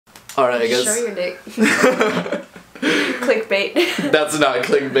Alright, I guess. Show your dick. Clickbait. That's not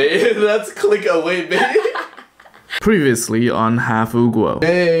clickbait. That's click away bait. Previously on Half Uguo.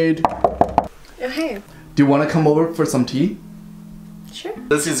 Hey. Oh, hey. Do you want to come over for some tea? Sure.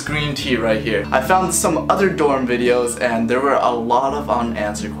 This is green tea right here. I found some other dorm videos and there were a lot of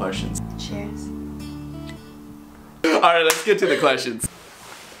unanswered questions. Cheers. Alright, let's get to the questions.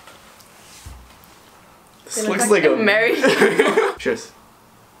 This looks like a merry. Cheers.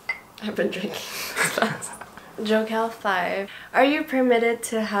 I've been drinking. Jokel 5. Are you permitted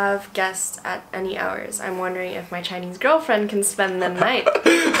to have guests at any hours? I'm wondering if my Chinese girlfriend can spend the night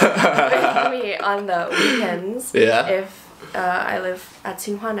with me on the weekends if I live at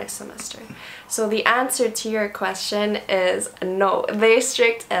Tsinghua next semester. So the answer to your question is no. They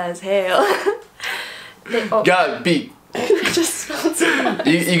strict as hell. Gotta be. I just spelled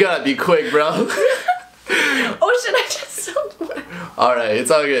it. You gotta be quick, bro. Oh shit, I just spelled it. Alright, it's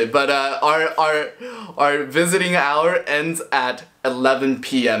all good. But our visiting hour ends at 11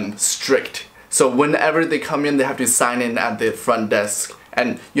 p.m. strict. So whenever they come in, they have to sign in at the front desk.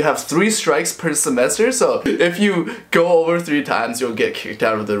 And you have 3 strikes per semester, so if you go over 3 times, you'll get kicked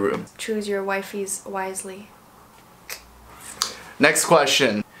out of the room. Choose your wifeys wisely. Next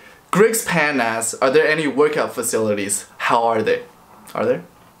question. Griggs Pan asks, are there any workout facilities? How are they? Are there?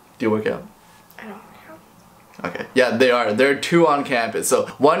 Do you work out? I don't know. Okay, yeah, they are. There are 2 on campus. So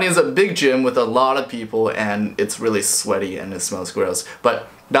one is a big gym with a lot of people and it's really sweaty and it smells gross. But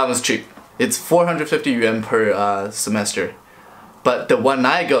that one's cheap. It's 450 yuan per semester. But the one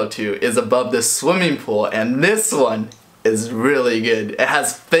I go to is above the swimming pool and this one is really good. It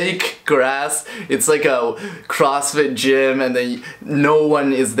has fake grass. It's like a CrossFit gym and then no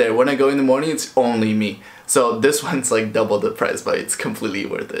one is there. When I go in the morning, it's only me. So this one's like double the price, but it's completely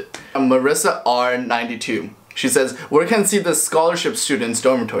worth it. Marissa R92. She says, where can I see the scholarship students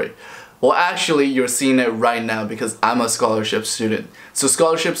dormitory? Well, actually, you're seeing it right now because I'm a scholarship student. So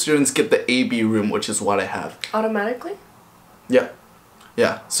scholarship students get the AB room, which is what I have. Automatically? Yeah.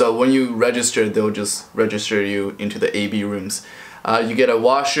 Yeah. So when you register, they'll just register you into the AB rooms. You get a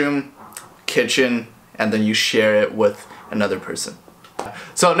washroom, kitchen, and then you share it with another person.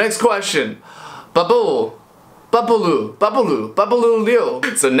 So next question. Babu. Babalu Liu.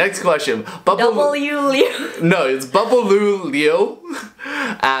 So next question. W Liu. No, it's Babalu Liu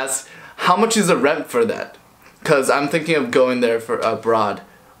asks, how much is the rent for that? Because I'm thinking of going there for abroad.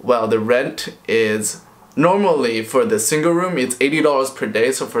 Well, the rent is normally for the single room it's $80 per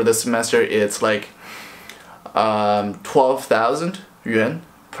day. So for the semester it's like 12,000 yuan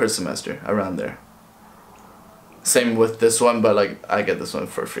per semester, around there. Same with this one, but like I get this one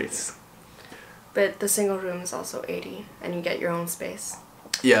for free. But the single room is also 80 and you get your own space.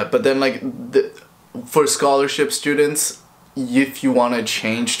 Yeah, but then like for scholarship students, if you want to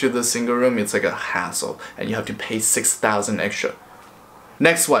change to the single room, it's like a hassle and you have to pay 6,000 extra.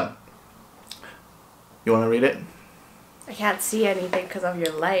 Next one. You want to read it? I can't see anything because of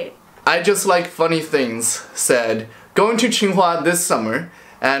your light. I just like funny things said, going to Tsinghua this summer,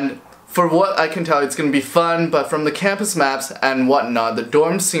 and for what I can tell, it's gonna be fun, but from the campus maps and whatnot, the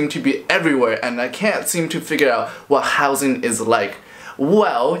dorms seem to be everywhere and I can't seem to figure out what housing is like.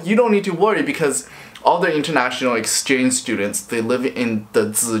 Well, you don't need to worry because all the international exchange students, they live in the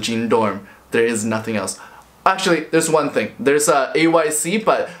Zijin dorm. There is nothing else. Actually, there's one thing. There's a AYC,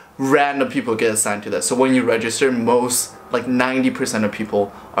 but random people get assigned to that. So when you register, most, like 90% of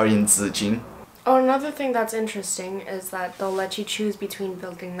people are in Zijin. Oh, another thing that's interesting is that they'll let you choose between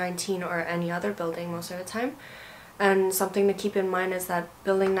building 19 or any other building most of the time. And something to keep in mind is that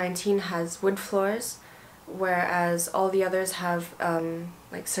building 19 has wood floors, whereas all the others have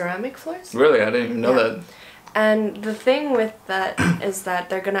like ceramic floors. Really? I didn't even know that. And the thing with that is that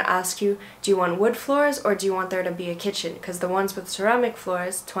they're gonna ask you, do you want wood floors or do you want there to be a kitchen? Because the ones with ceramic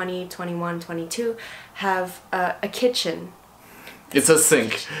floors, 20, 21, 22, have a kitchen. It's a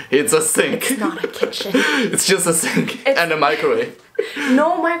sink. It's a sink. It's not a kitchen. It's just a sink and a microwave.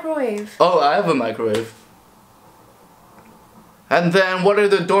 No microwave. Oh, I have a microwave. And then what are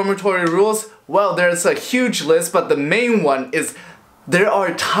the dormitory rules? Well, there's a huge list, but the main one is there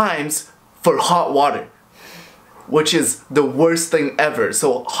are times for hot water, which is the worst thing ever.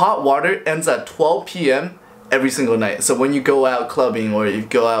 So hot water ends at 12 p.m. every single night. So when you go out clubbing or you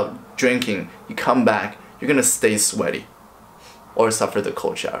go out drinking, you come back, you're gonna stay sweaty or suffer the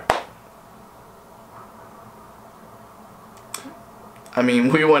cold shower. I mean,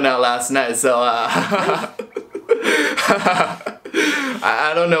 we went out last night, so I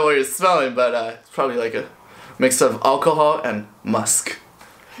don't know what you're smelling, but it's probably like a mix of alcohol and musk.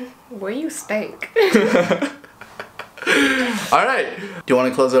 Where you stink. Alright, do you want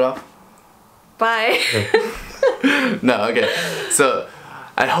to close it off? Bye. No, okay. So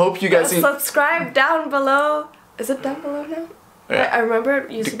I hope you guys subscribe down below. Is it down below now? Yeah. I remember it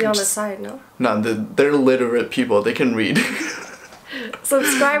used to be on the side, no? No, they're literate people. They can read.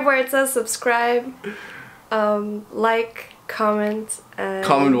 Subscribe where it says subscribe. Like, comment, and...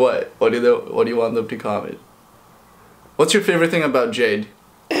 Comment what? What do you want them to comment? What's your favorite thing about Jade?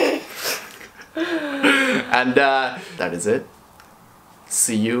 And that is it.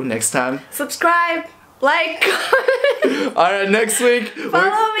 See you next time. Subscribe, like, comment. Alright, next week.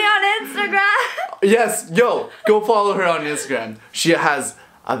 Follow me on Instagram. Yes, yo, go follow her on Instagram. She has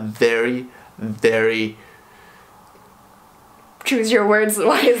a very, very... Choose your words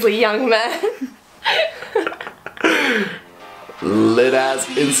wisely, young man. lit ass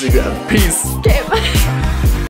Instagram. Peace. Okay, bye.